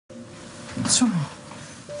What's wrong?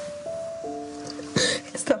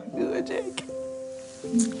 It's not good, Jake.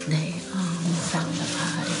 They found the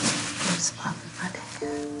body. It was probably my dad.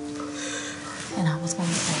 And I was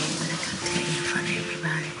gonna say, but I couldn't tell you in front of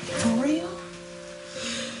everybody. For real?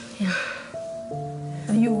 Yeah.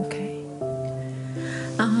 Are you okay?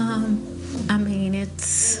 I mean,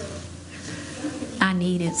 I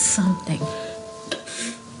needed something.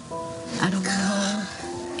 I don't know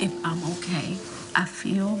if I'm okay. I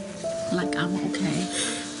feel like I'm okay.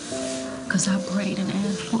 Because I prayed and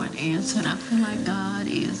asked for an answer, and I feel like God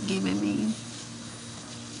is giving me.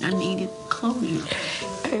 I needed closure.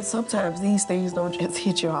 And sometimes these things don't just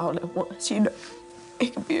hit you all at once, you know.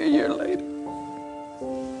 It can be a year later.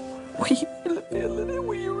 When you really feeling it,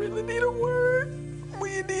 when you really need a word,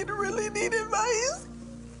 when you really need advice.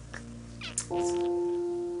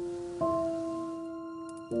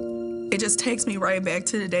 It just takes me right back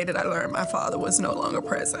to the day that I learned my father was no longer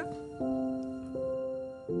present.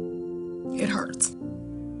 It hurts.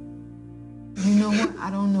 You know what? I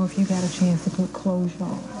don't know if you got a chance to put closure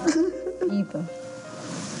on either.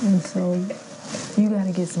 And so you got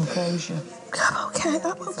to get some closure.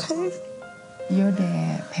 I'm okay. Your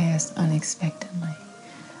dad passed unexpectedly.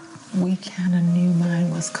 We kind of knew mine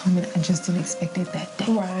was coming. I just didn't expect it that day.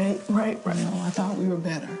 Right. You know, I thought we were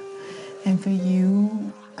better. And for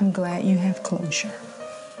you, I'm glad you have closure.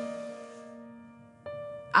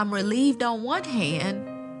 I'm relieved on one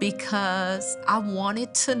hand because I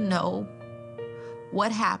wanted to know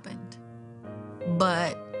what happened,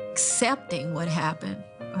 but accepting what happened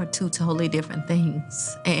are two totally different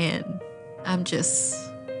things. And I'm just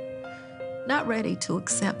not ready to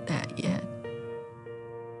accept that yet.